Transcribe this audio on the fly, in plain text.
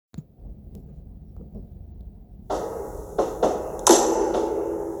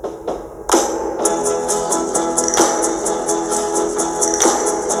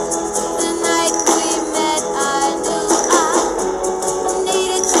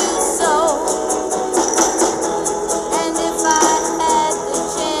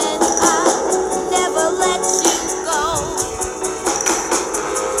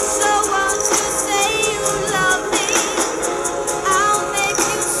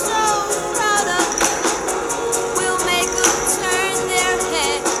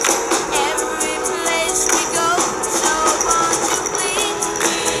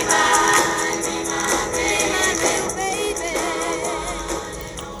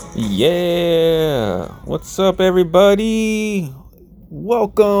Yeah. What's up, everybody?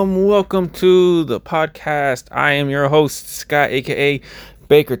 Welcome to the podcast. I am your host, Scott, aka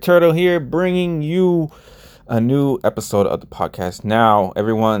Baker Turtle, here, bringing you a new episode of the podcast. Now,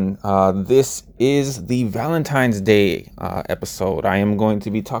 everyone, this is the Valentine's Day episode. I am going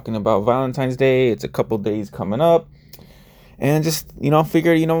to be talking about Valentine's Day. It's a couple days coming up, and just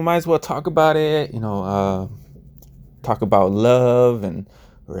figured might as well talk about it. Talk about love and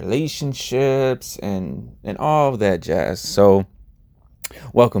relationships and all of that jazz. So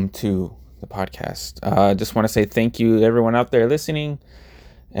welcome to the podcast. Just want to say thank you to everyone out there listening,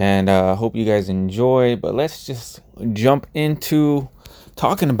 and hope you guys enjoy. But let's just jump into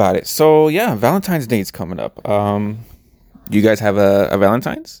talking about it. So yeah, Valentine's Day is coming up. You guys have a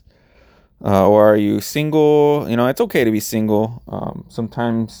Valentine's, or are you single? It's okay to be single.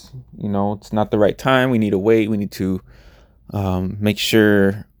 Sometimes it's not the right time. We need to wait. We need to make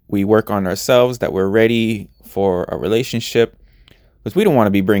sure we work on ourselves, that we're ready for a relationship, because we don't want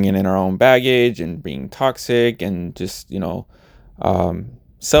to be bringing in our own baggage and being toxic and just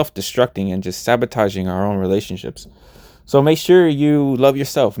self-destructing and just sabotaging our own relationships. So make sure you love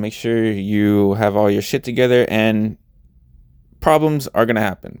yourself, make sure you have all your shit together, and problems are going to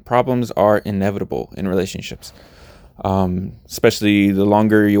happen. Problems are inevitable in relationships. Especially the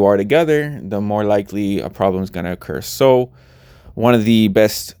longer you are together, the more likely a problem is going to occur. So one of the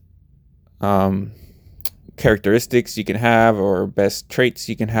best characteristics you can have, or best traits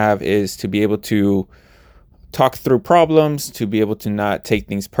you can have, is to be able to talk through problems, to be able to not take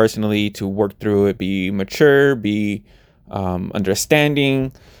things personally, to work through it, be mature, be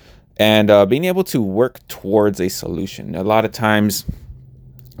understanding, and being able to work towards a solution. A lot of times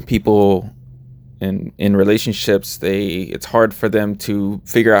people in relationships, it's hard for them to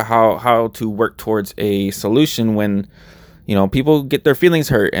figure out how to work towards a solution when people get their feelings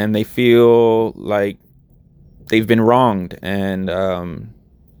hurt and they feel like they've been wronged, and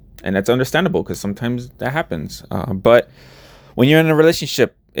that's understandable because sometimes that happens. But when you're in a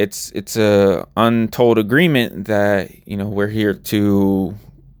relationship, it's a untold agreement that we're here to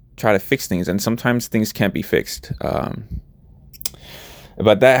try to fix things, and sometimes things can't be fixed.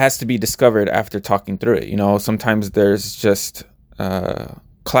 But that has to be discovered after talking through it. Sometimes there's just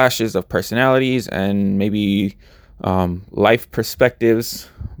clashes of personalities and maybe life perspectives.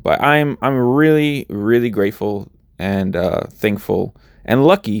 But I'm really, really grateful and thankful and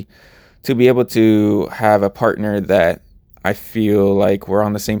lucky to be able to have a partner that I feel like we're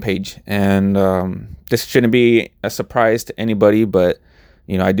on the same page. And this shouldn't be a surprise to anybody, but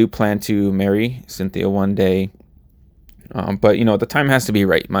I do plan to marry Cynthia one day. But the time has to be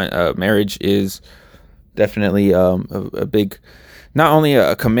right. My marriage is definitely a big, not only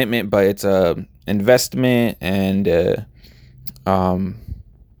a commitment, but it's a investment, and it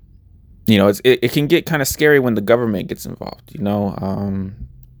can get kind of scary when the government gets involved.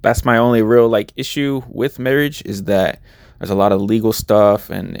 That's my only real issue with marriage, is that there's a lot of legal stuff,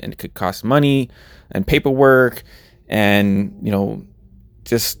 and it could cost money and paperwork, and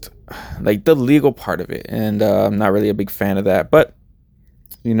just the legal part of it. And I'm not really a big fan of that, but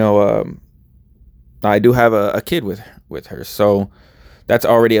I do have a kid with her, so that's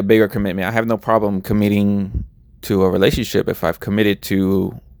already a bigger commitment. I have no problem committing to a relationship if I've committed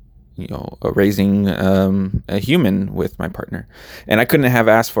to raising a human with my partner. And I couldn't have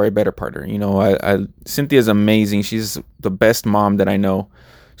asked for a better partner. Cynthia's amazing. She's the best mom that I know.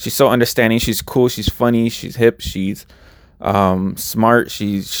 She's so understanding. She's cool. She's funny. She's hip. She's smart.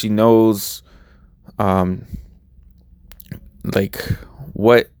 She knows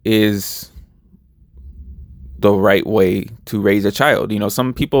what is the right way to raise a child.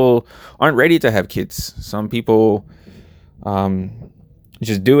 Some people aren't ready to have kids. Some people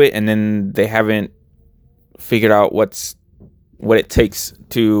just do it, and then they haven't figured out what it takes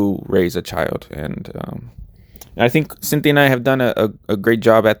to raise a child. And I think Cynthia and I have done a great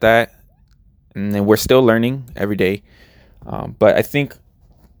job at that, and then we're still learning every day. But I think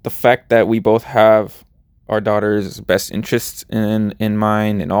the fact that we both have our daughter's best interests in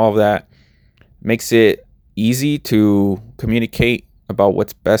mind and all of that makes it easy to communicate about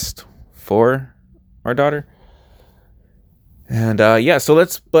what's best for our daughter. And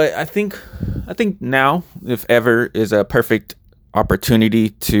but I think now, if ever, is a perfect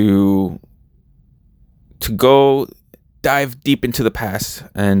opportunity to go dive deep into the past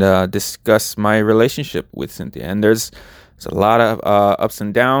and discuss my relationship with Cynthia. And there's a lot of ups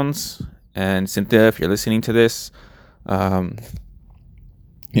and downs. And Cynthia, if you're listening to this,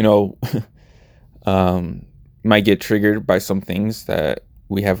 might get triggered by some things that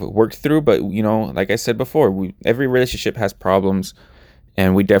we have worked through. But like I said before, every relationship has problems,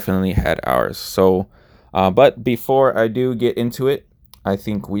 and we definitely had ours. So, but before I do get into it, I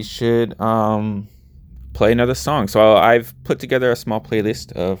think we should play another song. So I've put together a small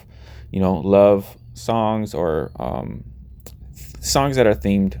playlist of, love songs or songs that are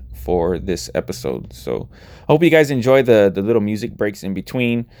themed for this episode. So I hope you guys enjoy the little music breaks in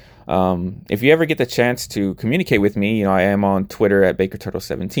between. If you ever get the chance to communicate with me, I am on Twitter at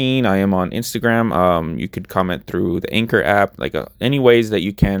BakerTurtle17. I am on Instagram. You could comment through the Anchor app, like any ways that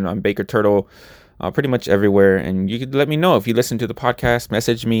you can. I'm Baker Turtle, pretty much everywhere. And you could let me know if you listen to the podcast.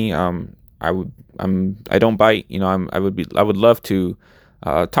 Message me. I don't bite. I would love to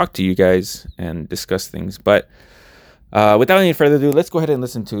talk to you guys and discuss things. But without any further ado, let's go ahead and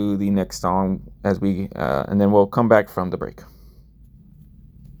listen to the next song and then we'll come back from the break.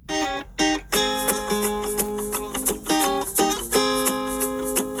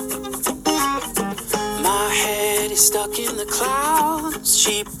 Stuck in the clouds,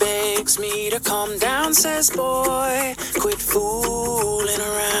 she begs me to calm down, says boy, quit fooling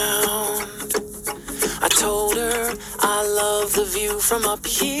around. I told her I love the view from up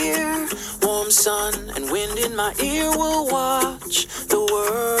here, warm sun and wind in my ear, will watch the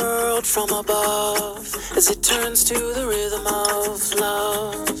world from above as it turns to the rhythm of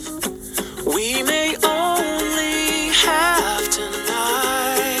love. We may only have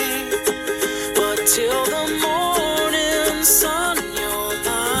tonight, but till the morning sun, you're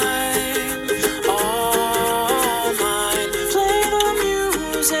mine, all mine. Play the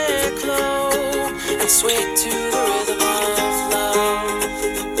music low and sway to the rhythm of love.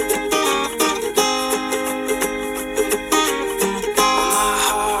 My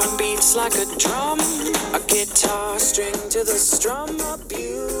heart beats like a drum, a guitar string to the strum, a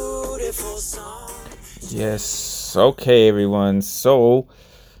beautiful song. Yes, okay, everyone. So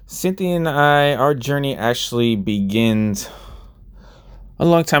Cynthia and our journey actually begins a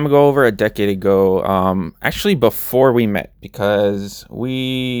long time ago, over a decade ago. Actually, before we met, because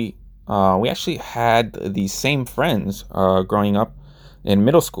we actually had the same friends growing up in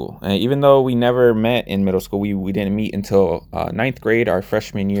middle school. And even though we never met in middle school, we didn't meet until ninth grade, our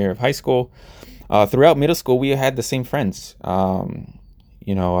freshman year of high school. Throughout middle school, we had the same friends. We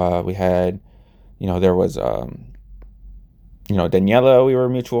had, there was Daniela, we were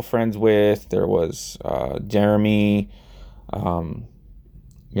mutual friends with. There was Jeremy.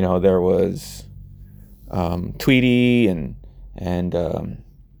 There was Tweety and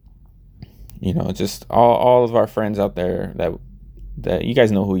just all of our friends out there that you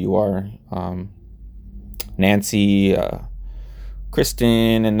guys know who you are. Nancy,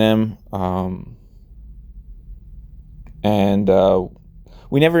 Kristen, and them.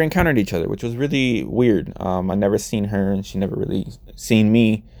 We never encountered each other, which was really weird. I never seen her, and she never really seen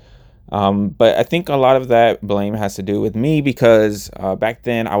me. But I think a lot of that blame has to do with me, because back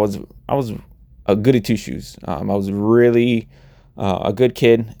then I was a goody two shoes. I was really a good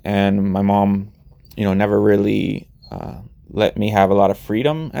kid, and my mom, never really let me have a lot of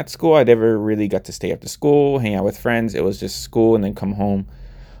freedom at school. I never really got to stay after school, hang out with friends. It was just school and then come home.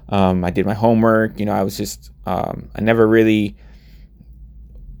 I did my homework. I was just I never really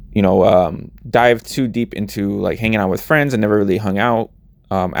dive too deep into like hanging out with friends. I never really hung out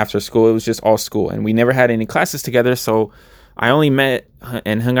after school. It was just all school, and we never had any classes together. So I only met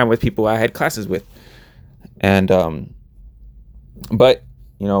and hung out with people I had classes with. And but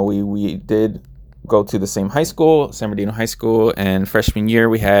we did go to the same high school, San Bernardino High School, and freshman year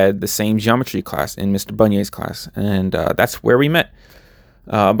we had the same geometry class in Mr. Bunye's class, and that's where we met.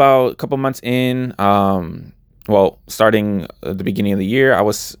 About a couple months in, starting at the beginning of the year, I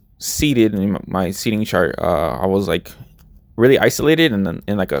was seated in my seating chart. I was like really isolated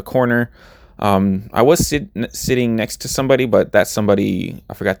in like a corner. I was sitting next to somebody, but that somebody,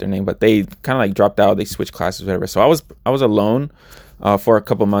 I forgot their name, but they kind of like dropped out. They switched classes, whatever. So I was alone for a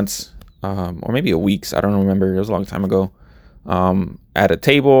couple months, or maybe a week. I don't remember. It was a long time ago. At a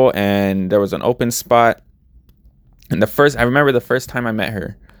table, and there was an open spot. And I remember the first time I met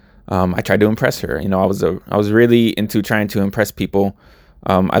her, I tried to impress her. I was really into trying to impress people.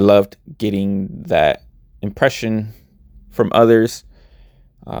 I loved getting that impression from others.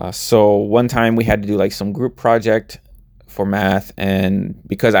 So one time we had to do like some group project for math, and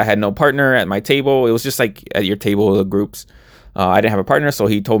because I had no partner at my table, it was just like at your table, the groups. I didn't have a partner, so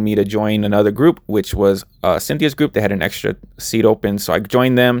he told me to join another group, which was Cynthia's group. They had an extra seat open, so I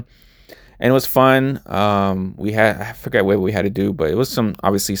joined them, and it was fun. I forget what we had to do, but it was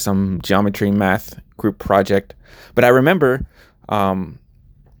obviously some geometry math group project. But I remember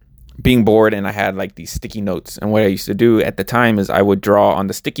being bored, and I had like these sticky notes, and what I used to do at the time is I would draw on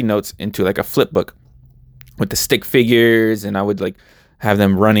the sticky notes into like a flip book with the stick figures, and I would like have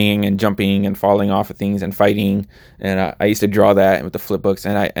them running and jumping and falling off of things and fighting. And I used to draw that with the flip books,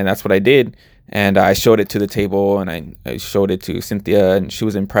 and that's what I did. And I showed it to the table, and I showed it to Cynthia, and she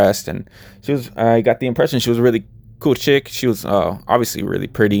was impressed. And I got the impression she was a really cool chick. She was obviously really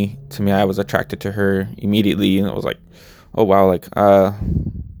pretty to me. I was attracted to her immediately, and I was like, oh wow, like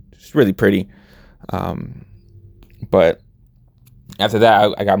she's really pretty. But after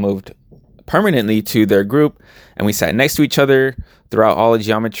that, I got moved permanently to their group, and we sat next to each other throughout all of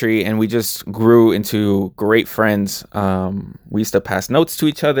geometry, and we just grew into great friends. We used to pass notes to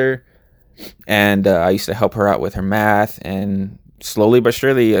each other, and I used to help her out with her math, and slowly but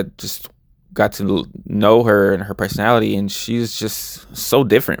surely I just got to know her and her personality, and she's just so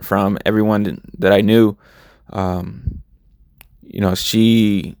different from everyone that I knew.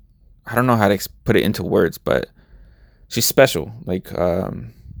 She, I don't know how to put it into words, but she's special. Like,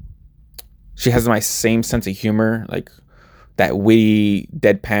 she has my same sense of humor, like that witty,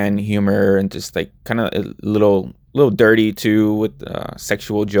 deadpan humor, and just like kind of a little dirty too, with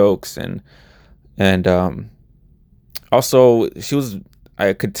sexual jokes, and also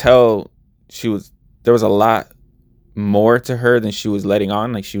I could tell there was a lot more to her than she was letting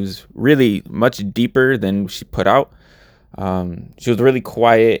on. Like, she was really much deeper than she put out. She was really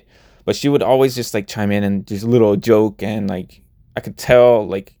quiet, but she would always just like chime in and just a little joke, and like I could tell,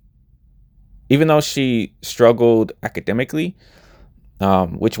 like, even though she struggled academically,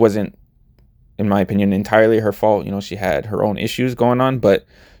 which wasn't, in my opinion, entirely her fault. She had her own issues going on, but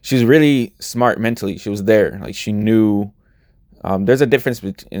she was really smart mentally. She was there. Like, she knew, there's a difference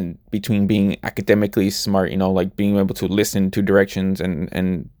between being academically smart, like being able to listen to directions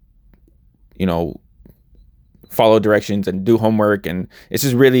and follow directions and do homework, and it's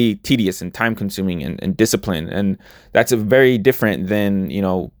just really tedious and time consuming and discipline, and that's a very different than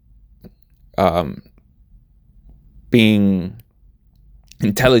being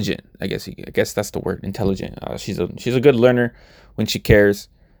intelligent. I guess that's the word, intelligent. She's a good learner when she cares,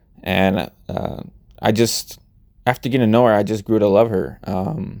 and I just, after getting to know her, I just grew to love her.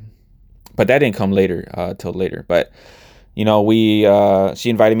 But that didn't come till later. But she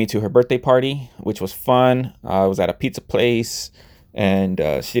invited me to her birthday party, which was fun. I was at a pizza place, and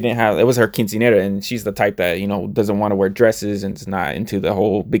it was her quinceañera, and she's the type that doesn't want to wear dresses and is not into the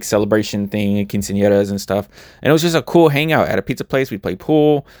whole big celebration thing, quinceañeras and stuff. And it was just a cool hangout at a pizza place. We played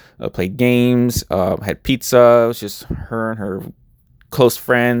pool, played games, had pizza. It was just her and her close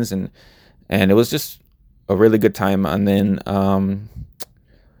friends, and it was just a really good time. And then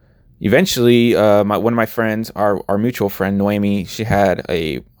eventually, one of my friends, our mutual friend Noemi, she had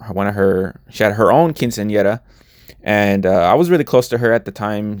her own quinceañera. And I was really close to her at the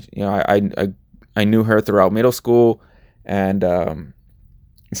time. I knew her throughout middle school, and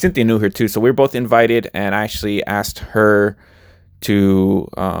Cynthia knew her too. So we were both invited, and I actually asked her to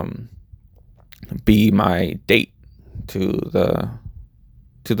be my date to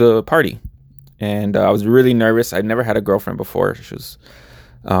the party. And I was really nervous. I'd never had a girlfriend before.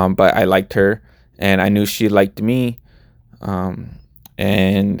 But I liked her, and I knew she liked me.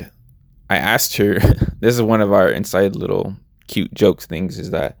 And I asked her, this is one of our inside little cute jokes things,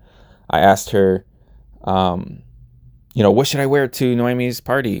 is that I asked her, what should I wear to Noemi's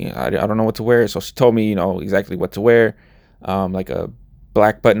party? I don't know what to wear. So she told me, exactly what to wear. Like a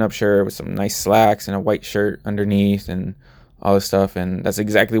black button-up shirt with some nice slacks and a white shirt underneath and all this stuff. And that's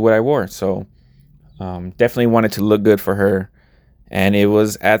exactly what I wore. So definitely wanted to look good for her. And it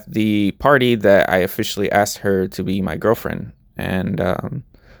was at the party that I officially asked her to be my girlfriend. And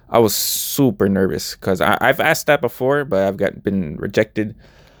I was super nervous because I've asked that before, but I've been rejected.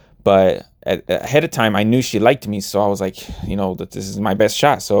 But ahead of time, I knew she liked me, so I was like, that this is my best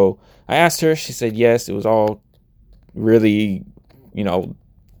shot. So I asked her. She said yes. It was all really,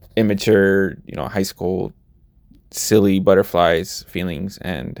 immature, high school, silly butterflies feelings,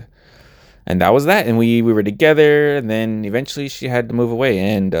 and that was that. And we were together, and then eventually she had to move away,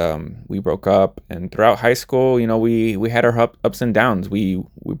 and we broke up. And throughout high school, we had our ups and downs. We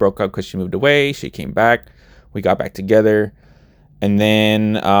broke up because she moved away. She came back. We got back together. And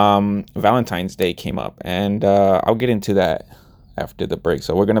then Valentine's Day came up, and I'll get into that after the break.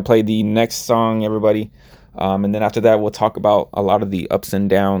 So we're going to play the next song, everybody. And then after that, we'll talk about a lot of the ups and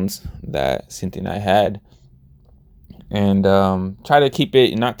downs that Cynthia and I had. And try to keep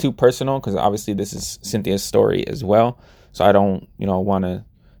it not too personal, because obviously this is Cynthia's story as well. So I don't, want to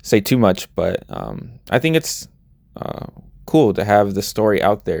say too much, but I think it's cool to have the story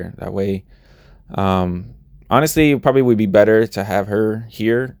out there. That way, honestly, it probably would be better to have her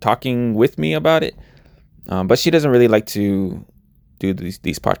here talking with me about it. But she doesn't really like to do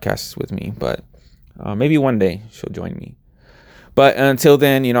these podcasts with me. But maybe one day she'll join me. But until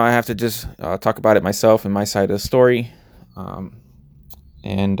then, I have to just talk about it myself and my side of the story.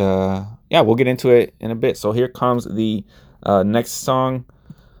 And yeah, we'll get into it in a bit. So here comes the next song,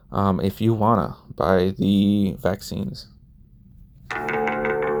 If You Wanna, by the Vaccines.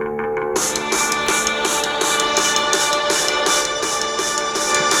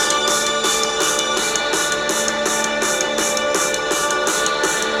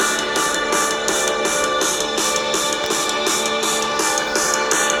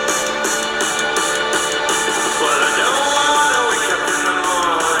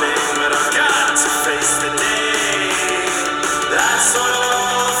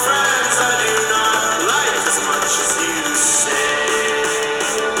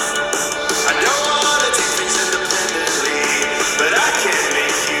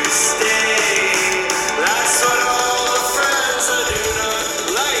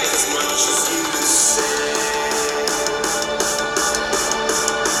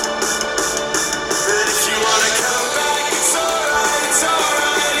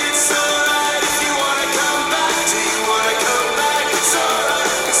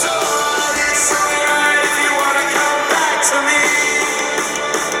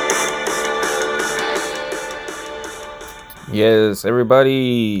 Yes,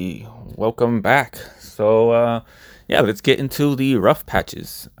 everybody, welcome back. So, yeah, let's get into the rough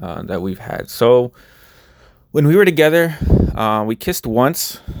patches that we've had. So, when we were together, we kissed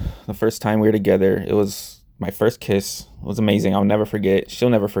once. The first time we were together, it was my first kiss. It was amazing. I'll never forget. She'll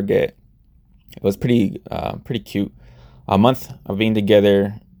never forget. It was pretty cute. A month of being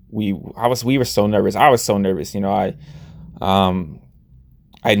together, we were so nervous. I was so nervous.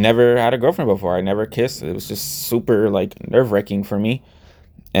 I never had a girlfriend before. I never kissed. It was just super like nerve wracking for me.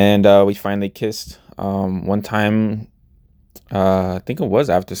 And we finally kissed one time. I think it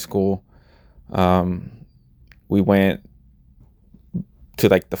was after school. We went to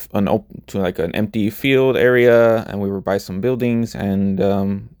like an empty field area, and we were by some buildings, and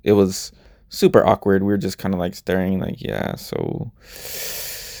it was super awkward. We were just kind of like staring, like, yeah. So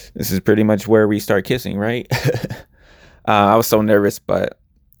this is pretty much where we start kissing, right? I was so nervous, but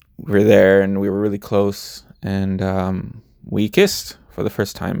we were there and we were really close, and we kissed for the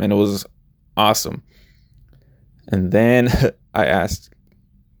first time, and it was awesome. And then I asked,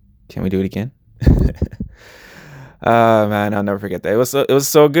 can we do it again? Man, I'll never forget that. It was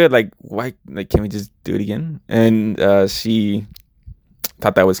so good. Like, why? Like, can we just do it again? And she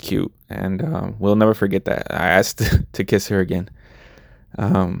thought that was cute, and we'll never forget that. I asked to kiss her again.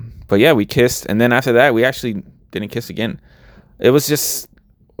 But yeah, we kissed, and then after that, we actually didn't kiss again. It was just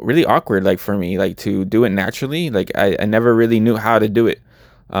really awkward, like, for me, like, to do it naturally. Like, I never really knew how to do it.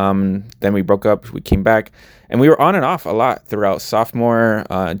 Then we broke up, we came back, and we were on and off a lot throughout sophomore,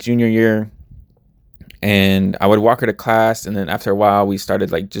 junior year. And I would walk her to class, and then after a while, we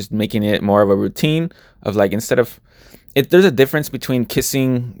started like just making it more of a routine of like, instead of it, there's a difference between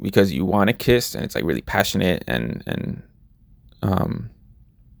kissing because you want to kiss and it's like really passionate and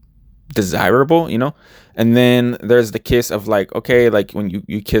desirable, and then there's the kiss of like, okay, like when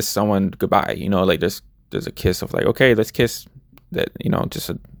you kiss someone goodbye, like there's a kiss of like, okay, let's kiss, that, just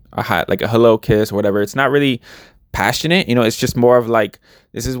a hot, like a hello kiss or whatever. It's not really passionate, it's just more of like,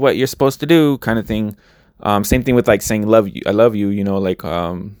 this is what you're supposed to do kind of thing. Same thing with like saying I love you, like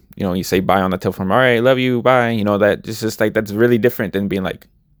you say bye on the telephone, all right, love you, bye, that just like, that's really different than being like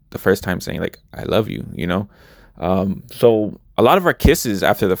the first time saying like I love you. So a lot of our kisses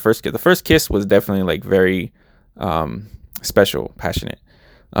after the first kiss was definitely like very special, passionate,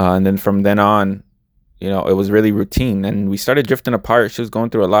 and then from then on, it was really routine, and we started drifting apart. She was going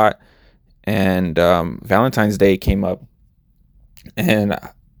through a lot, and Valentine's Day came up, and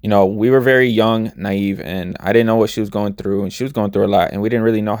we were very young, naive, and I didn't know what she was going through, and she was going through a lot, and we didn't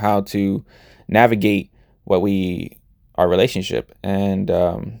really know how to navigate our relationship. And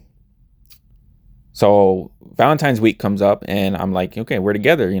so Valentine's week comes up, and I'm like, okay, we're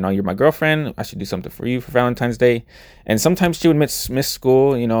together, you're my girlfriend, I should do something for you for Valentine's Day. And sometimes she would miss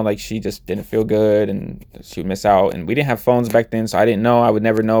school, like she just didn't feel good, and she would miss out, and we didn't have phones back then, so I didn't know. I would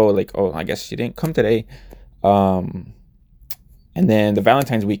never know, like, oh, I guess she didn't come today. And then the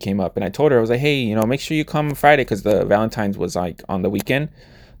Valentine's week came up, and I told her, I was like, hey, make sure you come Friday, because the Valentine's was like on the weekend.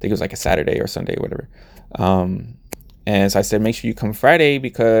 I think it was like a Saturday or Sunday, whatever. And so I said, make sure you come Friday,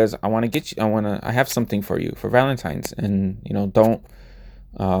 because I want to get you, I have something for you for Valentine's, and, don't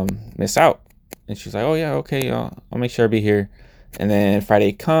miss out. And she's like, oh yeah, okay, I'll make sure I'll be here. And then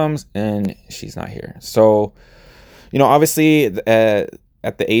Friday comes, and she's not here. So, obviously at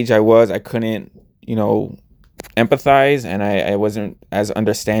the age I was, I couldn't, empathize, and I wasn't as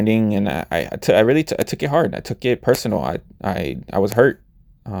understanding, and I took it hard. I took it personal. I was hurt.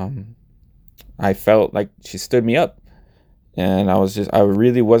 Um, I felt like she stood me up, and I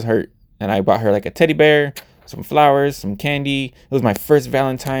really was hurt. And I bought her like a teddy bear, some flowers, some candy. It was my first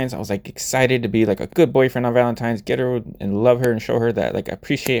Valentine's. I was like excited to be like a good boyfriend on Valentine's, get her and love her and show her that like I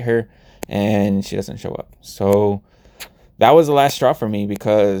appreciate her, and she doesn't show up. So that was the last straw for me,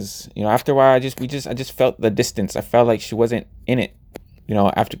 because after a while I just felt the distance. I felt like she wasn't in it.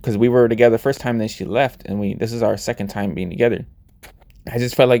 After, because we were together the first time, then she left, and this is our second time being together. I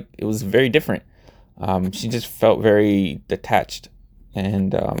just felt like it was very different. She just felt very detached,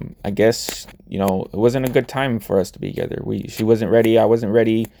 and I guess it wasn't a good time for us to be together. She wasn't ready, I wasn't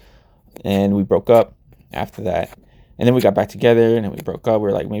ready, and we broke up after that. And then we got back together, and then we broke up. We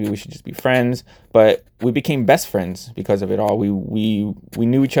were like, maybe we should just be friends, but we became best friends because of it all. We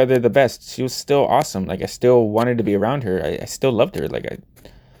knew each other the best. She was still awesome. Like, I still wanted to be around her. I still loved her.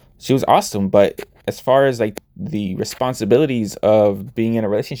 She was awesome, but as far as like the responsibilities of being in a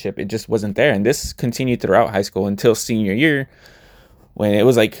relationship, it just wasn't there. And this continued throughout high school until senior year, when it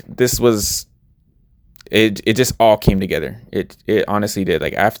was like it just all came together. It honestly did.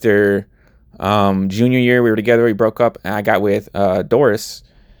 Like, after junior year, we were together, we broke up, and I got with Doris,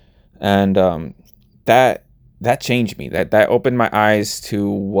 and that changed me. That opened my eyes to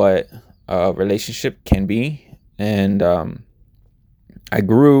what a relationship can be. And I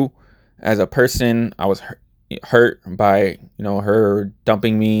grew as a person. I was hurt by her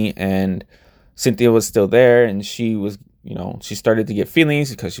dumping me, and Cynthia was still there, and she was she started to get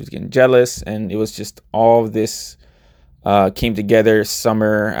feelings because she was getting jealous, and it was just all of this came together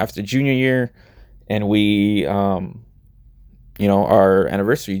summer after junior year. And we our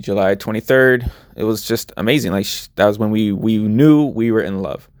anniversary, July 23rd, it was just amazing. Like, that was when we knew we were in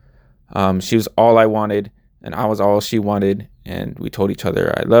love. She was all I wanted, and I was all she wanted, and we told each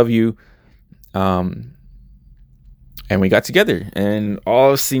other I love you. And we got together, and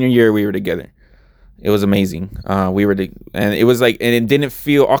all senior year we were together. It was amazing. And it was like, and it didn't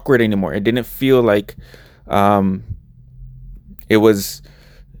feel awkward anymore. It didn't feel like it was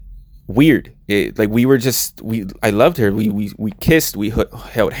weird. I loved her. We kissed, we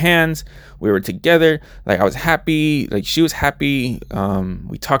held hands, we were together. Like, I was happy, like she was happy.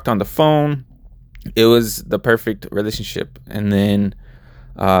 We talked on the phone. It was the perfect relationship. And then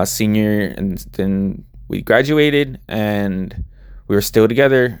senior, and then we graduated, and we were still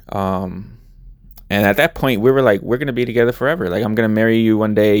together. And at that point, we were like, we're gonna be together forever. Like, I'm gonna marry you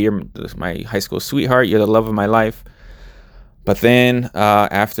one day. You're my high school sweetheart. You're the love of my life. But then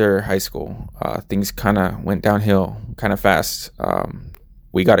after high school, things kind of went downhill kind of fast.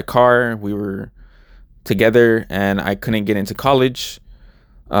 We got a car. We were together, and I couldn't get into college.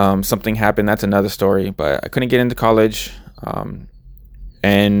 Something happened. That's another story. But I couldn't get into college.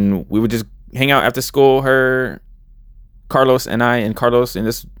 And we would just hang out after school, her, Carlos, and I. And Carlos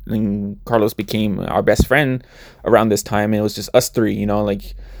became our best friend around this time. And it was just us three,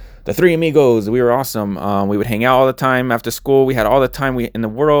 like the three amigos. We were awesome. We would hang out all the time after school. We had all the time in the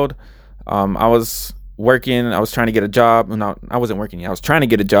world. I was working. I was trying to get a job. No, I wasn't working. I was trying to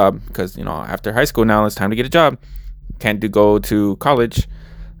get a job, because after high school, now it's time to get a job. Can't go to college.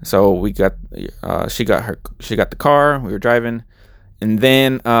 So we got she got the car. We were driving, and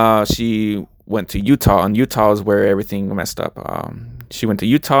then she went to Utah, and Utah is where everything messed up. She went to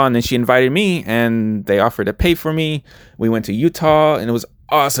Utah, and then she invited me, and they offered to pay for me. We went to Utah, and it was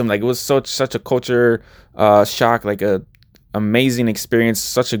awesome. Like, it was such a culture shock, like a amazing experience,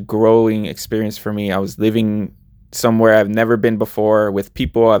 such a growing experience for me. I was living somewhere I've never been before, with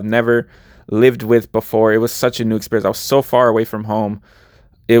people I've never lived with before. It was such a new experience. I was so far away from home.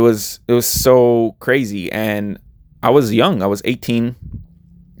 It was so crazy, and I was young. I was 18.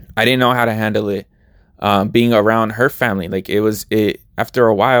 I didn't know how to handle it. Being around her family, like, it after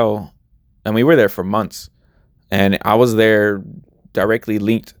a while, and we were there for months, and I was there directly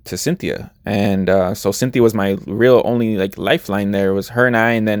linked to Cynthia. And so Cynthia was my real only like lifeline. There was her and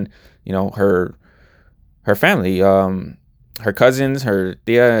I, and then her family, her cousins, her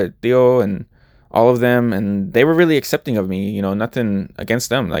Theo, and all of them, and they were really accepting of me. Nothing against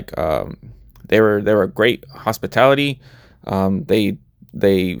them. Like, they were great hospitality.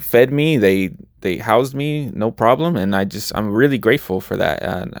 They fed me, they housed me, no problem, and I'm really grateful for that.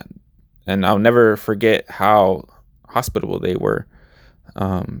 And I'll never forget how hospitable they were.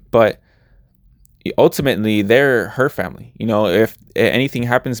 But ultimately, they're her family. If anything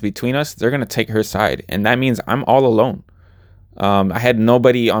happens between us, they're gonna take her side, and that means I'm all alone. I had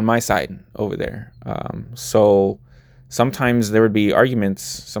nobody on my side over there. So sometimes there would be arguments.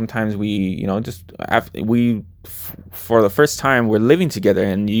 Sometimes we, just after for the first time we're living together,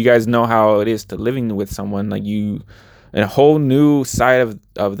 and you guys know how it is to living with someone. Like, you, a whole new side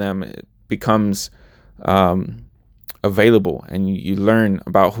of them becomes available, and you learn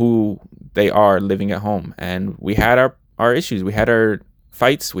about who they are living at home. And we had our issues, we had our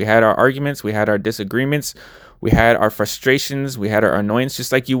fights, we had our arguments, we had our disagreements, we had our frustrations, we had our annoyance,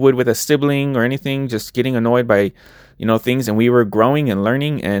 just like you would with a sibling or anything, just getting annoyed by things. And we were growing and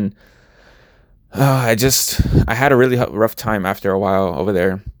learning, and I had a really rough time after a while over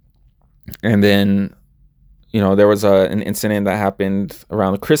there. And then there was an incident that happened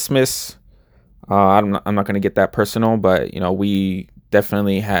around Christmas. I'm not going to get that personal, but we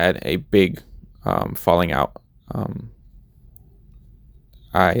definitely had a big falling out.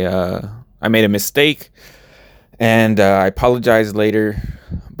 I made a mistake, and I apologized later,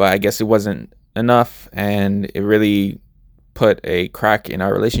 but I guess it wasn't enough, and it really put a crack in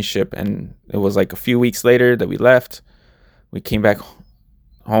our relationship. And it was like a few weeks later that we left. We came back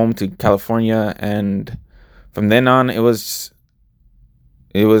home to California, and from then on, it was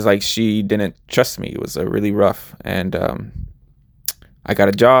like she didn't trust me. It was really rough, and I got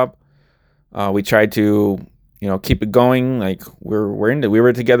a job. We tried to keep it going. Like, we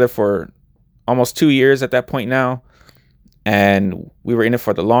were together for almost 2 years at that point now, and we were in it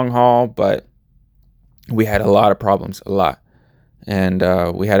for the long haul, but we had a lot of problems, and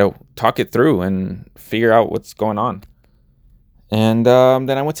we had to talk it through and figure out what's going on. And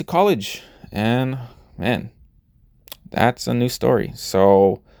then I went to college, and man, that's a new story.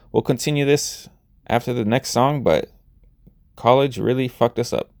 So we'll continue this after the next song, but college really fucked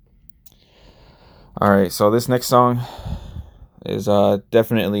us up. All right, so this next song is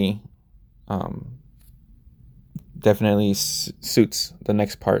definitely suits the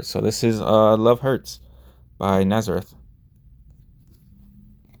next part. So this is Love Hurts by Nazareth.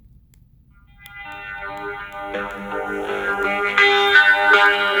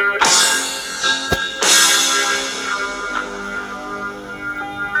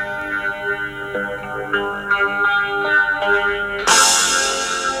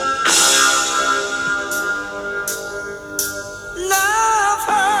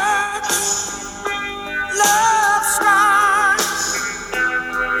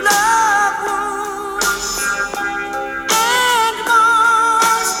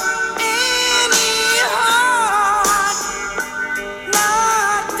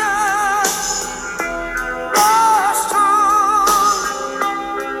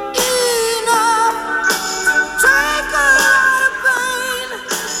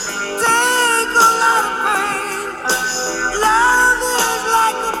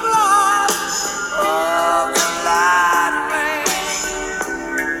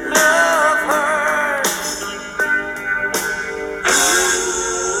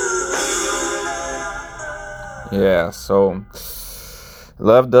 Yeah, so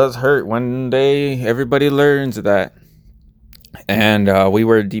love does hurt. One day everybody learns that. And we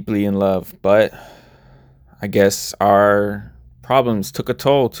were deeply in love, but I guess our problems took a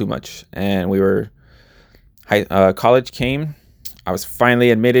toll too much. And college came. I was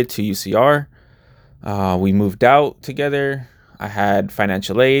finally admitted to UCR. We moved out together. I had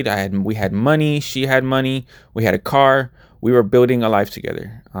financial aid. We had money. She had money. We had a car. We were building a life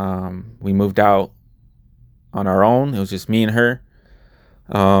together. We moved out on our own. It was just me and her.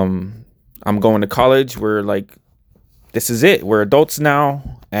 I'm going to college. We're like, this is it. We're adults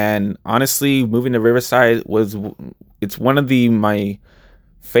now. And honestly, moving to Riverside it's one of my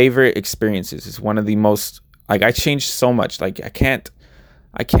favorite experiences. It's one of the most, like, I changed so much. Like, I can't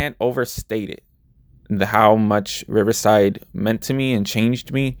overstate it. How much Riverside meant to me and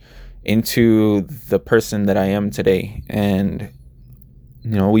changed me into the person that I am today. And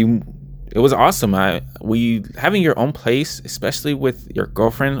it was awesome. Having your own place, especially with your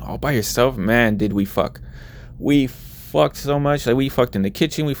girlfriend all by yourself, man, did we fuck. We fucked so much. Like, we fucked in the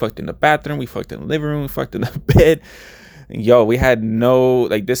kitchen, we fucked in the bathroom, we fucked in the living room, we fucked in the bed. Yo, we had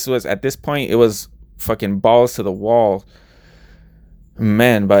at this point, it was fucking balls to the wall,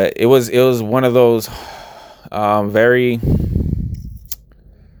 man. But it was one of those very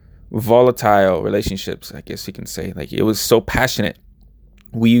volatile relationships, I guess you can say. Like, it was so passionate.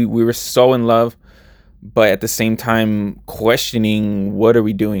 We were so in love, but at the same time questioning, what are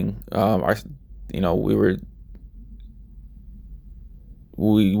we doing?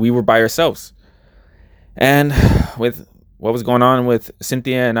 We were by ourselves. And with what was going on with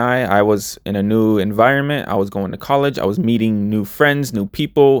Cynthia and I was in a new environment. I was going to college. I was meeting new friends, new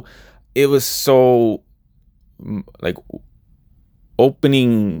people. It was so like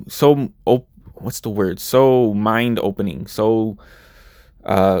opening, so what's the word? So mind opening. So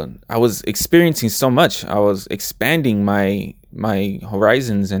I was experiencing so much. I was expanding my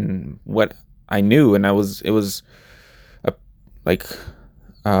horizons and what I knew, and it was a, like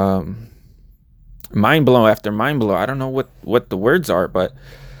um, mind blow after mind blow. I don't know what the words are, but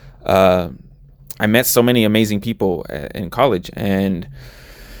uh, I met so many amazing people in college, and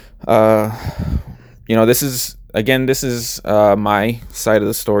uh, this is my side of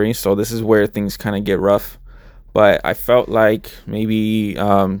the story. So this is where things kind of get rough. But I felt like maybe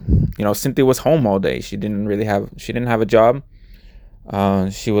Cynthia was home all day. She didn't have a job.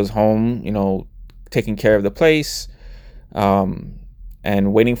 She was home, taking care of the place, um,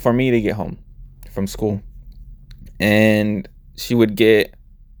 and waiting for me to get home from school. And she would get,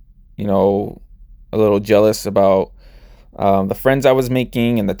 a little jealous about the friends I was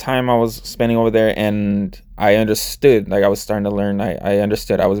making and the time I was spending over there. And I understood, like I was starting to learn. I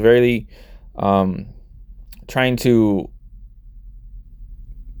understood. I was very um, trying to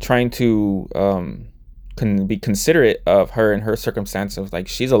be considerate of her and her circumstance of like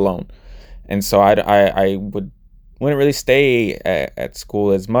she's alone, and so I wouldn't really stay at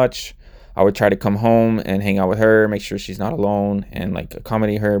school as much. I would try to come home and hang out with her, make sure she's not alone, and like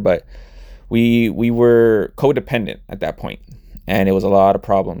accommodate her. But we were codependent at that point, and it was a lot of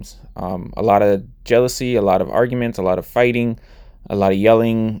problems, a lot of jealousy, a lot of arguments, a lot of fighting, a lot of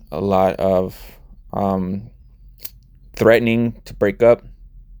yelling, a lot of threatening to break up.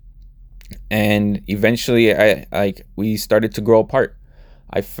 And eventually we started to grow apart.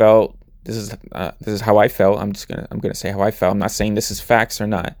 I felt this is how I felt. I'm gonna say how I felt. I'm not saying this is facts or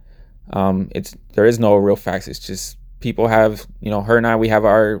not. There is no real facts. It's just people have, her and I, we have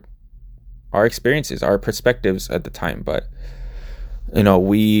our experiences, our perspectives at the time. But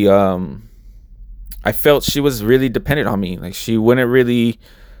we I felt she was really dependent on me. Like she wouldn't really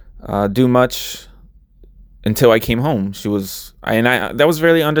do much until I came home. That was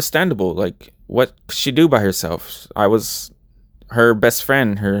really understandable. Like, what could she do by herself? I was her best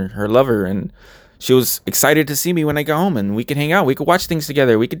friend, her lover, and she was excited to see me when I got home, and we could hang out, we could watch things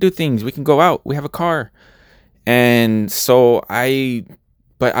together, we could do things, we can go out, we have a car. And so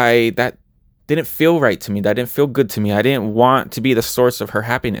that didn't feel right to me. That didn't feel good to me. I didn't want to be the source of her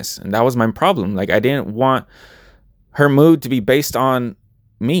happiness, and that was my problem. Like, I didn't want her mood to be based on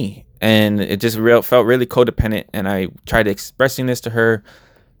me, and it just felt really codependent. And I tried expressing this to her,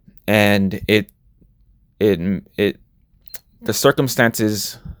 and the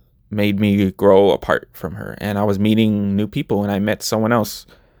circumstances made me grow apart from her. And I was meeting new people, and I met someone else,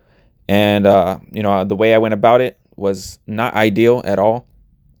 and the way I went about it was not ideal at all.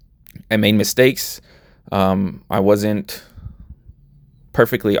 I made mistakes. I wasn't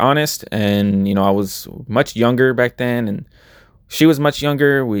perfectly honest, and I was much younger back then, and she was much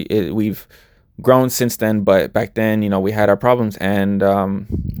younger. We've grown since then, but back then, we had our problems, and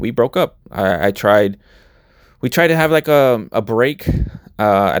we broke up. We tried to have like a break.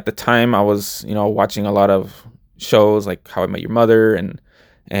 At the time, I was watching a lot of shows like How I Met Your Mother and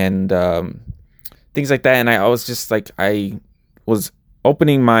things like that, and I was just like, I was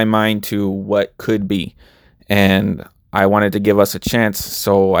opening my mind to what could be, and I wanted to give us a chance.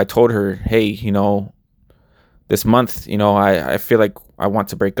 So I told her, hey, this month, I feel like I want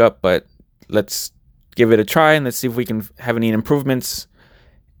to break up, but let's give it a try, and let's see if we can have any improvements.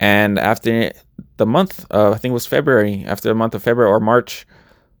 And after the month, I think it was February, after the month of February or March,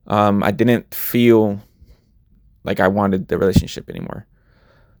 I didn't feel like I wanted the relationship anymore.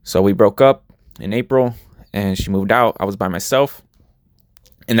 So we broke up in April, and she moved out. I was by myself,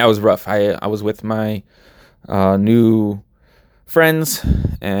 and that was rough. I was with my new friends,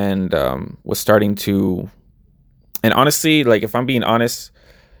 and was starting to, and honestly, like, if I'm being honest,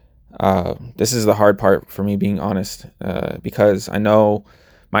 this is the hard part for me, being honest, because I know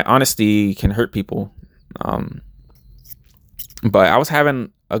my honesty can hurt people. But I was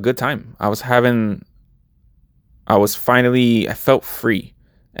having a good time. I felt free.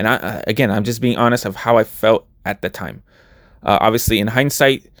 And I'm just being honest of how I felt at the time. Obviously, in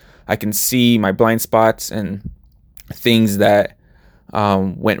hindsight, I can see my blind spots and things that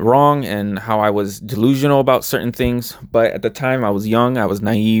went wrong, and how I was delusional about certain things. But at the time, I was young, I was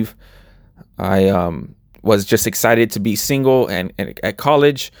naive. I was just excited to be single and at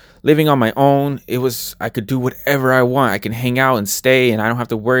college, living on my own. I could do whatever I want. I can hang out and stay, and I don't have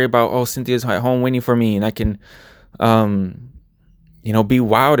to worry about, oh, Cynthia's at home waiting for me, and I can be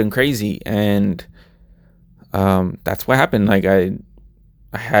wild and crazy. And that's what happened. Like, I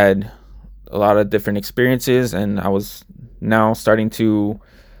had a lot of different experiences, and I was now starting to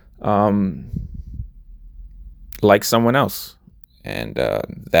like someone else. and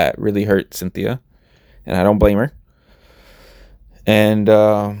that really hurt Cynthia, and I don't blame her. And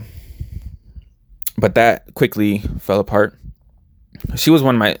but that quickly fell apart. She was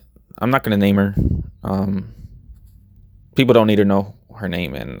one of my. I'm not gonna name her. People don't need to know her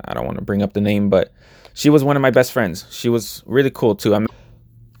name, and I don't want to bring up the name, but she was one of my best friends. She was really cool too.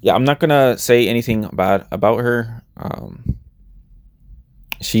 I'm not gonna say anything about her.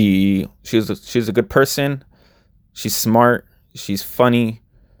 She's a good person. She's smart. She's funny,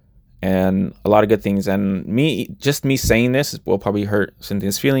 and a lot of good things. And me saying this will probably hurt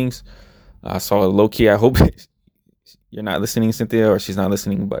Cynthia's feelings. So low key, I hope you're not listening, Cynthia, or she's not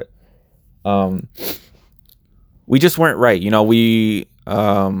listening. But we just weren't right. It's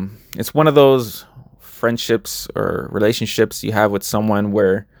one of those friendships or relationships you have with someone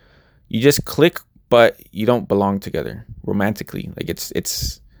where you just click, but you don't belong together romantically. Like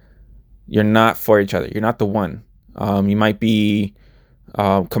it's you're not for each other. You're not the one. You might be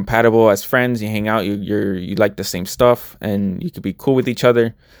compatible as friends. You hang out. You like the same stuff, and you could be cool with each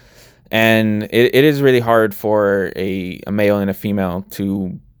other. And it is really hard for a male and a female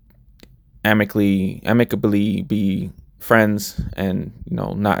to amicably be friends and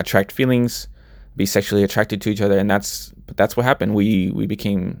not attract feelings, be sexually attracted to each other. And that's what happened. We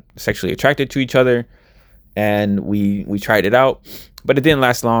became sexually attracted to each other, and we tried it out, but it didn't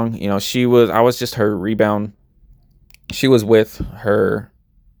last long. I was just her rebound. She was with her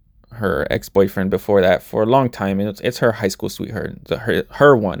ex-boyfriend before that for a long time, and it's her high school sweetheart,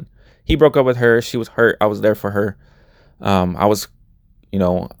 her one. He broke up with her. She was hurt. I was there for her. I was,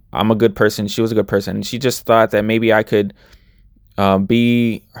 I'm a good person. She was a good person. And she just thought that maybe I could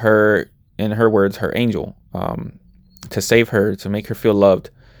be her, in her words, her angel, to save her, to make her feel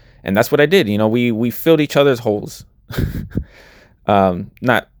loved. And that's what I did. We filled each other's holes.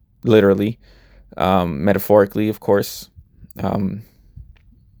 Not literally, metaphorically, of course. And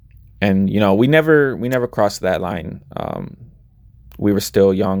we never crossed that line. We were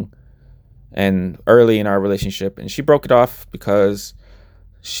still young and early in our relationship, and she broke it off because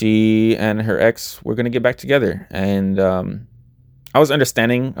she and her ex were going to get back together. And I was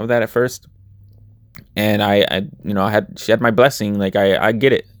understanding of that at first, and she had my blessing. Like I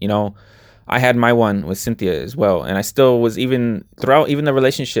get it. I had my one with Cynthia as well, and I still was, even throughout even the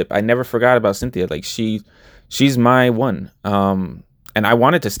relationship, I never forgot about Cynthia. Like she's my one. And I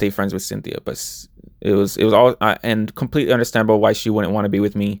wanted to stay friends with Cynthia, but it was all and completely understandable why she wouldn't want to be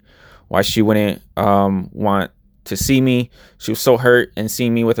with me, why she wouldn't want to see me. She was so hurt, and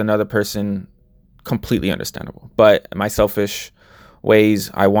seeing me with another person, completely understandable. But my selfish ways,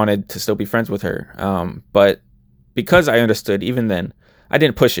 I wanted to still be friends with her. But because I understood, even then, I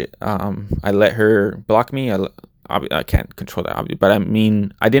didn't push it. I let her block me. I can't control that, but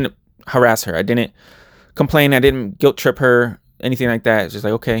I didn't harass her. I didn't complain. I didn't guilt trip her, anything like that. It's just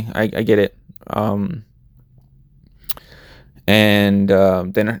like, okay, I get it.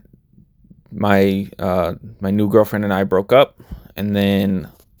 Then my new girlfriend and I broke up, and then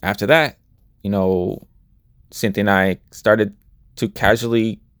after that, Cynthia and I started to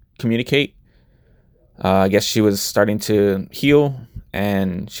casually communicate. I guess she was starting to heal,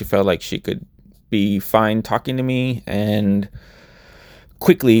 and she felt like she could be fine talking to me, and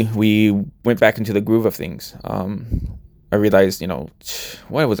quickly we went back into the groove of things. I realized,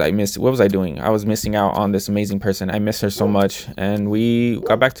 what was I doing? I was missing out on this amazing person. I miss her so much, and we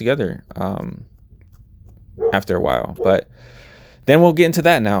got back together after a while. But then we'll get into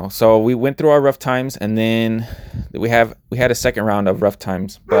that now. So we went through our rough times, and then we had a second round of rough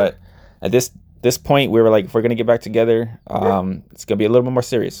times. But at this point, we were like, if we're gonna get back together, it's gonna be a little bit more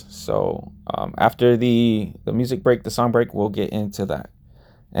serious. So after the music break, the song break, we'll get into that.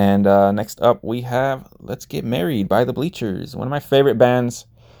 And next up, we have Let's Get Married by The Bleachers, one of my favorite bands.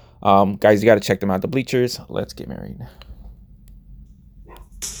 Guys, you got to check them out. The Bleachers, Let's Get Married.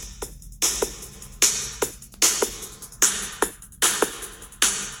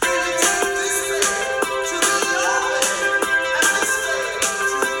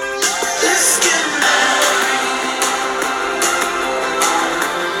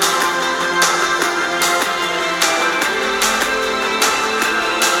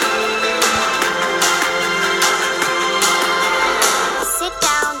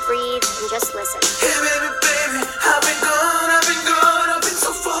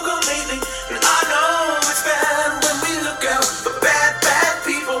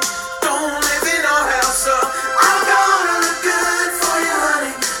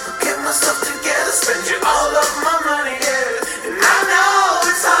 Myself together.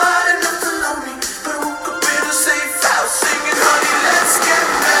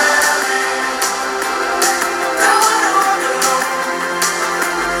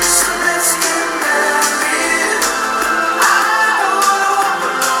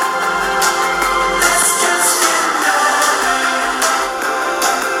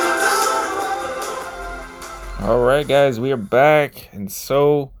 right, guys, we are back, and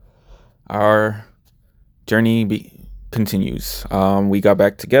so our journey continues. We got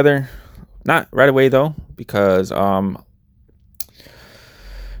back together, not right away though, because you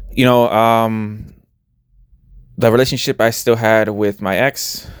know, the relationship I still had with my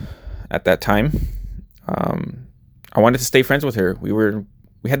ex at that time, I wanted to stay friends with her. We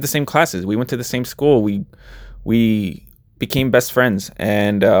had the same classes, we went to the same school, we became best friends,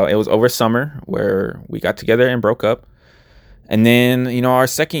 and it was over summer where we got together and broke up. And then, our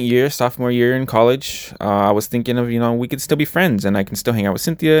second year, sophomore year in college, I was thinking of, we could still be friends and I can still hang out with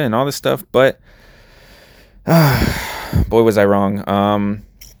Cynthia and all this stuff. But, boy, was I wrong.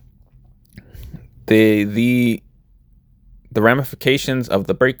 The ramifications of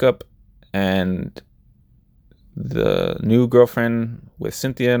the breakup and the new girlfriend with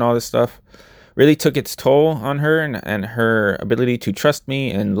Cynthia and all this stuff really took its toll on her and her ability to trust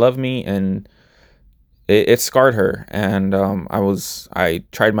me and love me, and it scarred her. And I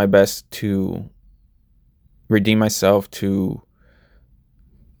tried my best to redeem myself, to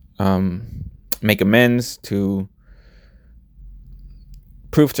make amends, to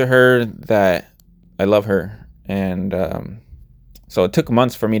prove to her that I love her. And so it took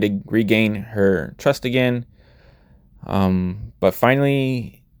months for me to regain her trust again. But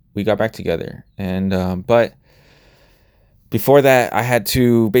finally we got back together. And but before that, I had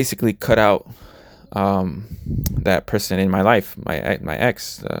to basically cut out that person in my life, my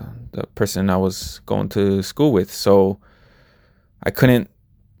ex, the person I was going to school with. So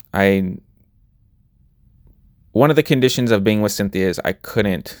one of the conditions of being with Cynthia is I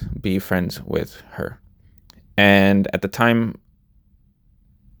couldn't be friends with her. And at the time,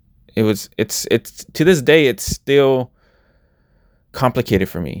 it's to this day, it's still complicated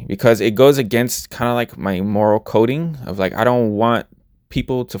for me because it goes against kind of like my moral coding of like, I don't want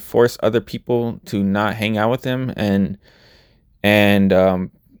people to force other people to not hang out with them, and it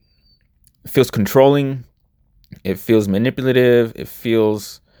feels controlling, it feels manipulative, it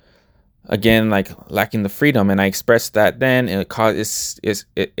feels, again, like lacking the freedom. And I expressed that then, and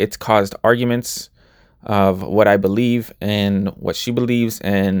it's caused arguments of what I believe and what she believes.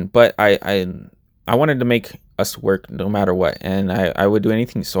 But I wanted to make us work no matter what, and I would do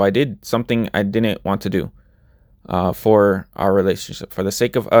anything. So I did something I didn't want to do for our relationship. For the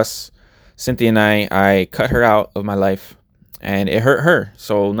sake of us, Cynthia and I cut her out of my life, and it hurt her.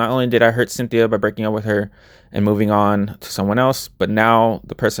 So not only did I hurt Cynthia by breaking up with her and moving on to someone else, but now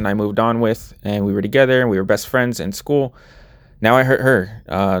the person I moved on with, and we were together and we were best friends in school, now I hurt her,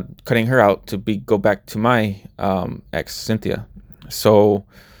 cutting her out to go back to my ex, Cynthia. So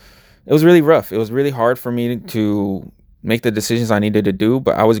it was really rough. It was really hard for me to make the decisions I needed to do,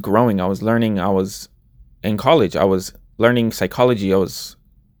 but I was growing, I was learning, I was in college, I was learning psychology, I was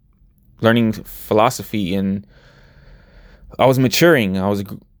learning philosophy, and I was maturing, I was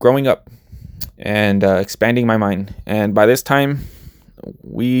growing up and expanding my mind. And by this time,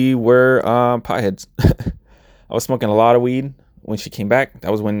 we were potheads. I was smoking a lot of weed when she came back.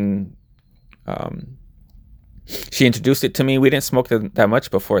 That was when she introduced it to me. We didn't smoke that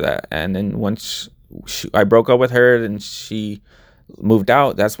much before that. And then once I broke up with her and she moved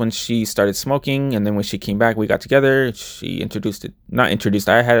out, that's when she started smoking. And then when she came back, we got together. She introduced it. Not introduced.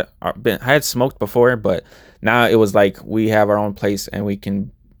 I had smoked before, but now it was like we have our own place and we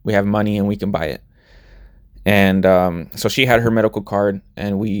have money and we can buy it. And so she had her medical card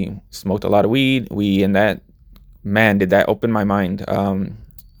and we smoked a lot of weed. Did that open my mind. The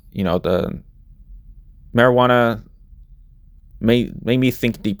marijuana made me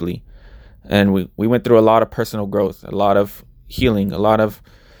think deeply, and we went through a lot of personal growth, a lot of healing, a lot of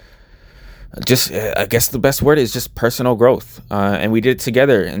just, I guess the best word is just personal growth. And we did it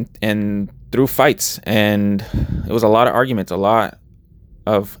together and through fights, and it was a lot of arguments, a lot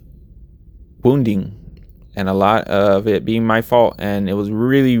of wounding, and a lot of it being my fault. And it was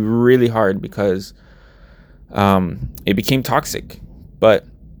really, really hard because it became toxic. But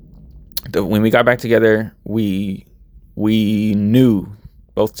when we got back together, we knew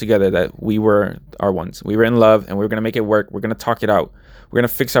both together that we were our ones. We were in love, and we were going to make it work. We're going to talk it out. We're going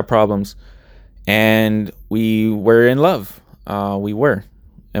to fix our problems. And we were in love. We were,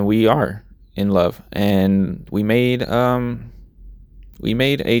 and we are in love. And we made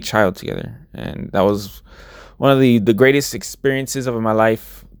a child together. And that was one of the greatest experiences of my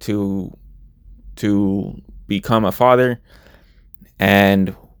life, to become a father.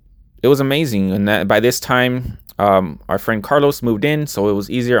 And it was amazing. And that by this time, our friend Carlos moved in, so it was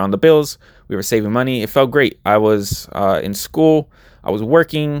easier on the bills. We were saving money. It felt great. I was in school. I was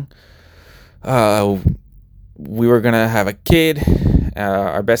working. We were gonna have a kid.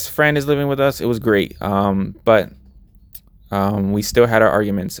 Our best friend is living with us. It was great. But We still had our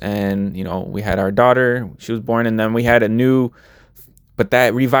arguments, and we had our daughter. She was born, and then we had a new, but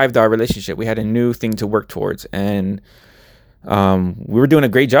that revived our relationship. We had a new thing to work towards, and we were doing a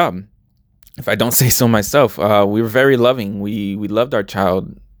great job, if I don't say so myself. We were very loving. We loved our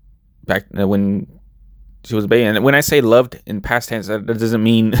child back when she was a baby. And when I say loved in past tense, that doesn't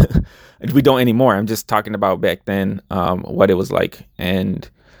mean we don't anymore. I'm just talking about back then, what it was like. And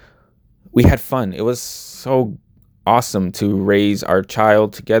we had fun. It was so awesome to raise our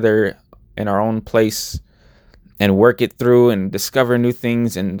child together in our own place and work it through and discover new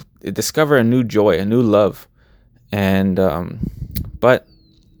things and discover a new joy, a new love. And but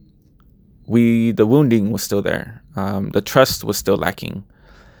the wounding was still there. The trust was still lacking.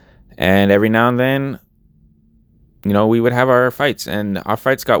 And every now and then, we would have our fights, and our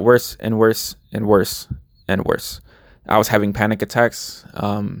fights got worse and worse and worse and worse. I was having panic attacks.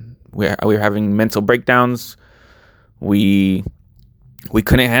 We were having mental breakdowns. We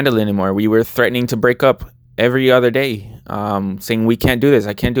couldn't handle it anymore. We were threatening to break up every other day, saying, we can't do this.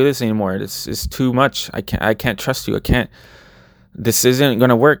 I can't do this anymore. This is too much. I can't trust you. This isn't going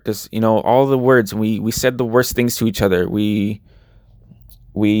to work. All the words, we said the worst things to each other. We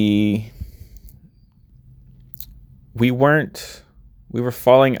were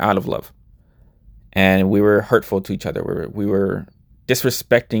falling out of love, and we were hurtful to each other. We were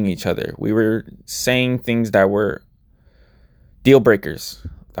disrespecting each other. We were saying things that were deal breakers.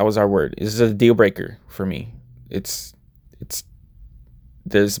 That was our word. This is a deal breaker for me. There's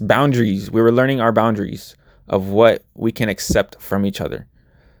boundaries. We were learning our boundaries of what we can accept from each other.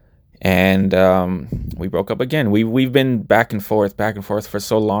 And we broke up again. We've been back and forth for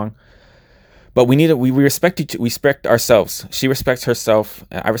so long. But we respect ourselves. She respects herself.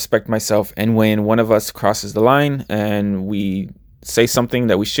 I respect myself. And when one of us crosses the line and we say something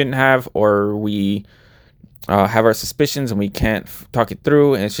that we shouldn't have, or we have our suspicions and we can't talk it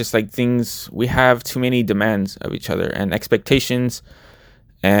through, and it's just like we have too many demands of each other and expectations,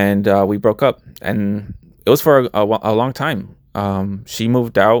 and we broke up. And it was for a long time. She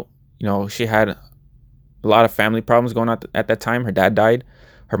moved out. She had a lot of family problems going on at that time. Her dad died.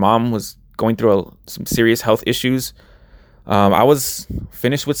 Her mom was going through some serious health issues. I was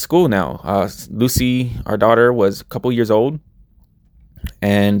finished with school now. Lucy, our daughter, was a couple years old,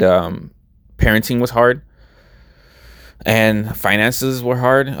 and parenting was hard, and finances were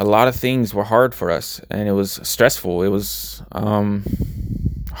hard. A lot of things were hard for us, and it was stressful. It was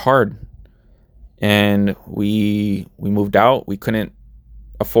hard, and we moved out. We couldn't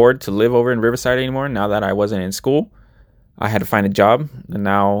afford to live over in Riverside anymore. Now that I wasn't in school, I had to find a job, and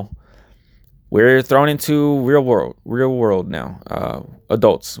now we're thrown into real world now.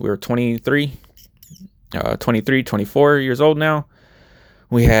 Adults. We were 23, 24 years old now.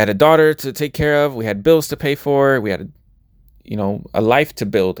 We had a daughter to take care of. We had bills to pay for. We had a life to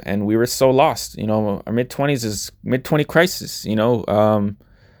build, and we were so lost. Our mid-20s is mid-20 crisis.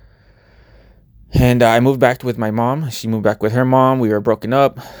 And I moved back with my mom. She moved back with her mom. We were broken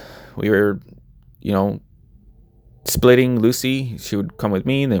up. We were, splitting. Lucy, she would come with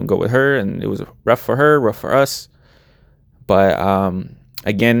me and then go with her, and it was rough for her, rough for us. But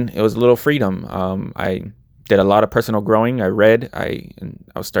again, it was a little freedom. I did a lot of personal growing. I read. I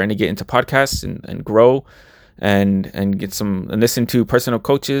was starting to get into podcasts and grow, and get some and listen to personal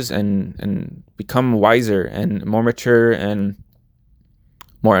coaches and become wiser and more mature and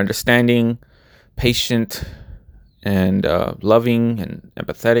more understanding, patient, and loving and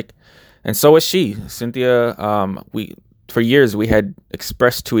empathetic. And so was she, Cynthia. For years we had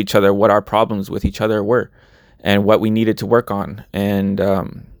expressed to each other what our problems with each other were and what we needed to work on. And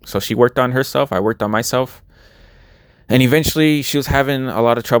so she worked on herself. I worked on myself. And eventually she was having a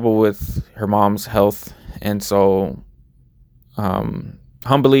lot of trouble with her mom's health. And so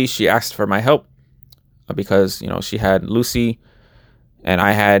humbly, she asked for my help because, she had Lucy and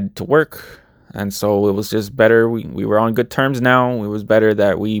I had to work. And so it was just better. We were on good terms now. It was better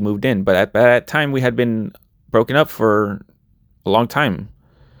that we moved in. But at that time, we had been broken up for a long time,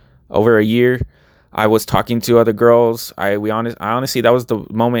 over a year. I was talking to other girls. I honestly, that was the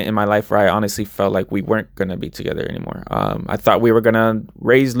moment in my life where I honestly felt like we weren't going to be together anymore. I thought we were going to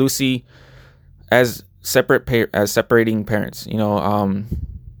raise Lucy as separating parents, and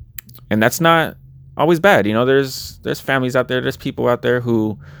that's not always bad. There's families out there, there's people out there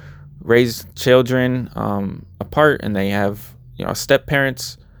who raise children apart, and they have step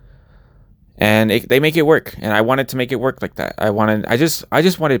parents, and they make it work. And I wanted to make it work like that. I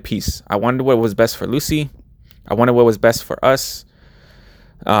just wanted peace. I wanted what was best for Lucy. I wanted what was best for us.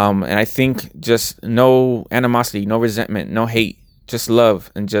 And I think just no animosity, no resentment, no hate, just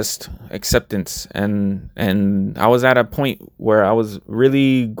love and just acceptance. And I was at a point where I was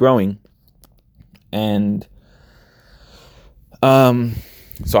really growing. And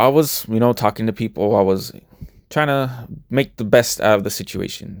so I was, talking to people. I was trying to make the best out of the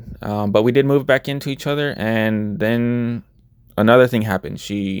situation. But we did move back into each other, and then another thing happened.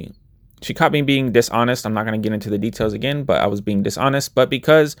 She caught me being dishonest. I'm not going to get into the details again, but I was being dishonest. But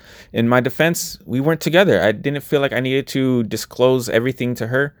because, in my defense, we weren't together, I didn't feel like I needed to disclose everything to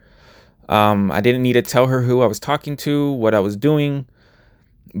her. I didn't need to tell her who I was talking to, what I was doing.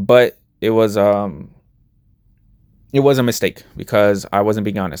 But it was a mistake because I wasn't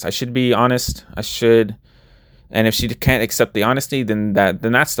being honest. I should be honest. I should. And if she can't accept the honesty, then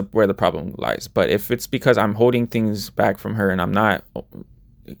that's where the problem lies. But if it's because I'm holding things back from her and I'm not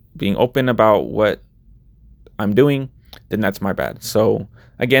being open about what I'm doing, then that's my bad. So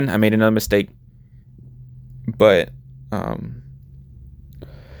again, I made another mistake. But at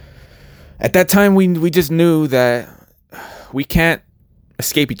that time, we just knew that we can't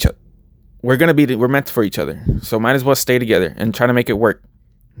escape each other. We're meant for each other. So might as well stay together and try to make it work.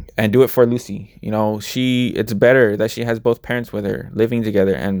 And do it for Lucy. It's better that she has both parents with her living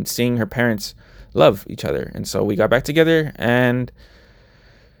together and seeing her parents love each other. And so we got back together, and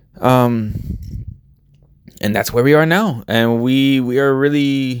that's where we are now. And we are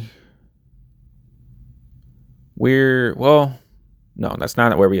really, no, that's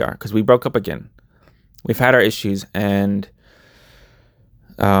not where we are, because we broke up again. We've had our issues, and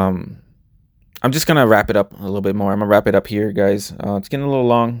I'm just gonna wrap it up a little bit more. I'm gonna wrap it up here, guys. It's getting a little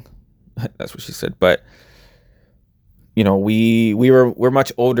long. That's what she said. But we're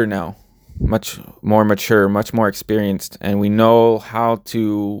much older now, much more mature, much more experienced, and we know how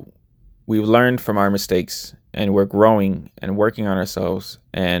to. We've learned from our mistakes, and we're growing and working on ourselves.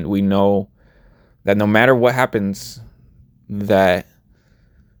 And we know that no matter what happens, that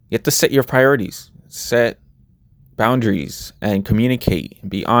you have to set your priorities, set boundaries, and communicate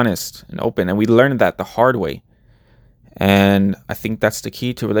and be honest and open. And we learned that the hard way. And I think that's the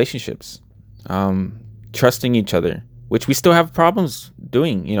key to relationships. Trusting each other, which we still have problems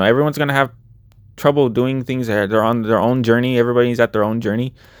doing. Everyone's going to have trouble doing things. They're on their own journey. Everybody's at their own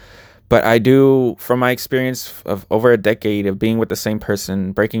journey. But I do, from my experience of over a decade of being with the same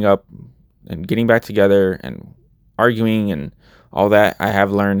person, breaking up and getting back together and arguing and all that, I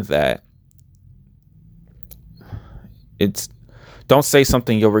have learned that don't say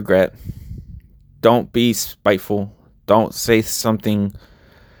something you'll regret. Don't be spiteful. Don't say something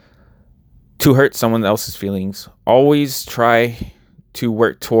to hurt someone else's feelings. Always try to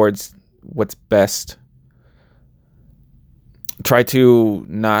work towards what's best. Try to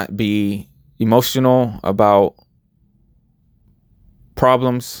not be emotional about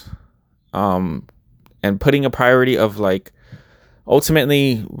problems, and putting a priority of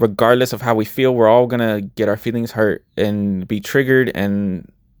ultimately, regardless of how we feel, we're all gonna get our feelings hurt and be triggered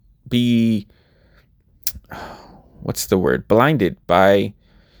and be blinded by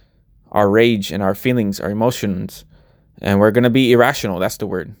our rage and our feelings, our emotions, and we're gonna be irrational. That's the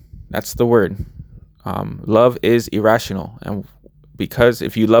word. Love is irrational, and because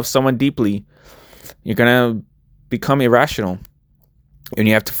if you love someone deeply, you're gonna become irrational, and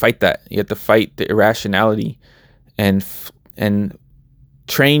you have to fight that. You have to fight the irrationality, and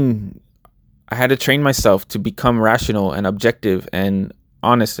train. I had to train myself to become rational and objective and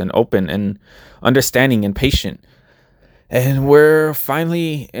honest and open and understanding and patient. And we're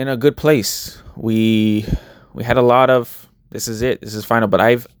finally in a good place. We had a lot of, this is it, this is final, but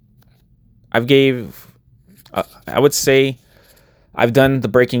I would say I've done the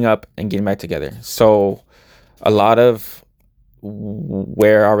breaking up and getting back together. So a lot of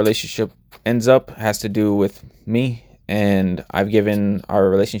where our relationship ends up has to do with me, and I've given our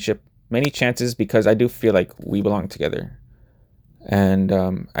relationship many chances because I do feel like we belong together. And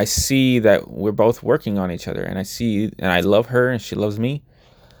I see that we're both working on each other, and I love her and she loves me.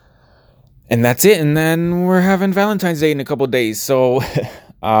 And that's it. And then we're having Valentine's Day in a couple of days. So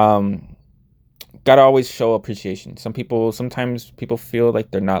gotta always show appreciation. Sometimes people feel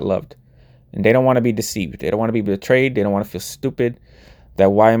like they're not loved, and they don't want to be deceived. They don't want to be betrayed. They don't want to feel stupid.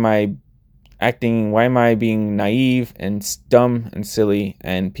 That why am I being naive and dumb and silly?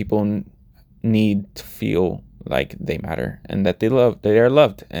 And people need to feel like they matter and that they are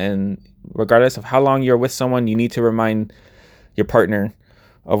loved. And regardless of how long you're with someone, you need to remind your partner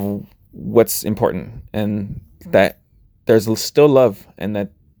of what's important, and that there's still love, and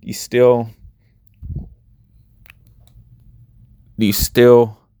that you still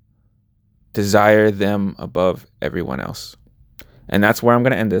desire them above everyone else. And that's where I'm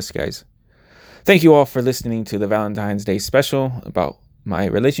going to end this, guys. Thank you all for listening to the Valentine's Day special about my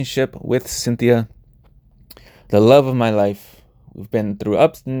relationship with Cynthia, the love of my life. We've been through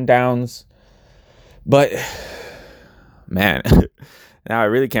ups and downs, but man, now I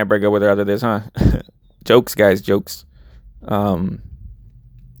really can't break up with her after this, huh? Jokes, guys, jokes. But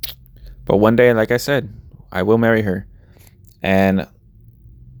one day, like I said, I will marry her, and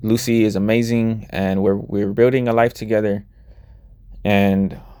Lucy is amazing, and we're building a life together,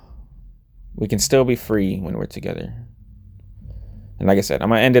 and we can still be free when we're together. And like I said, I'm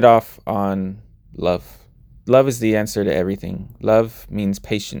gonna end it off on love. Love is the answer to everything. Love means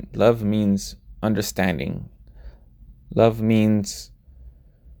patient. Love means understanding. Love means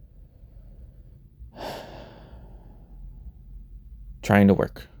trying to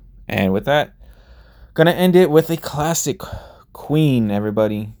work. And with that, gonna end it with a classic Queen,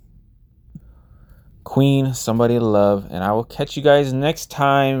 everybody. Queen, Somebody to Love. And I will catch you guys next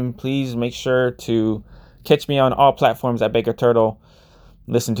time. Please make sure to catch me on all platforms at Baker Turtle.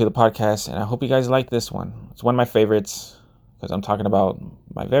 Listen to the podcast, and I hope you guys like this one. It's one of my favorites because I'm talking about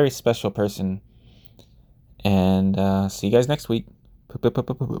my very special person. And see you guys next week.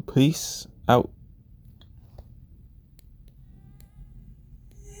 Peace out.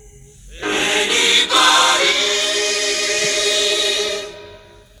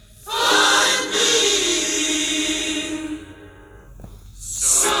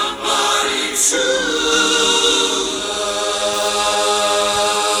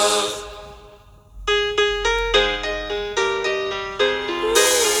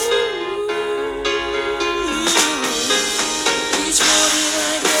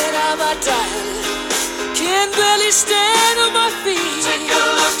 Can barely stand on my feet. Take a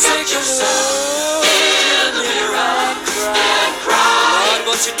look at yourself in the mirror and cry. Lord,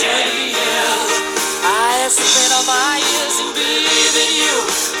 what you did to me is I have spent all my years in believing you,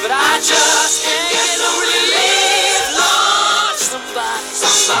 but I just can't get no relief. Lord,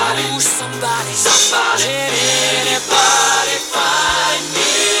 somebody, ooh, somebody, let anybody find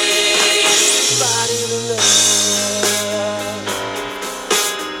me somebody to love.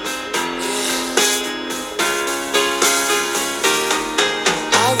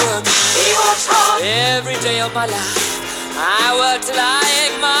 Every day of my life, I work till I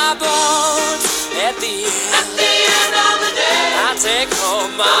ache my bones. At the end of the day, I take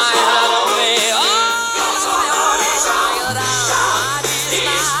home my heart away. Oh, I need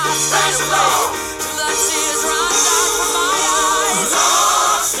my strength away. The tears run down from my eyes.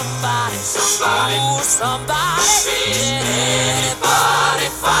 Oh, somebody, ooh, somebody.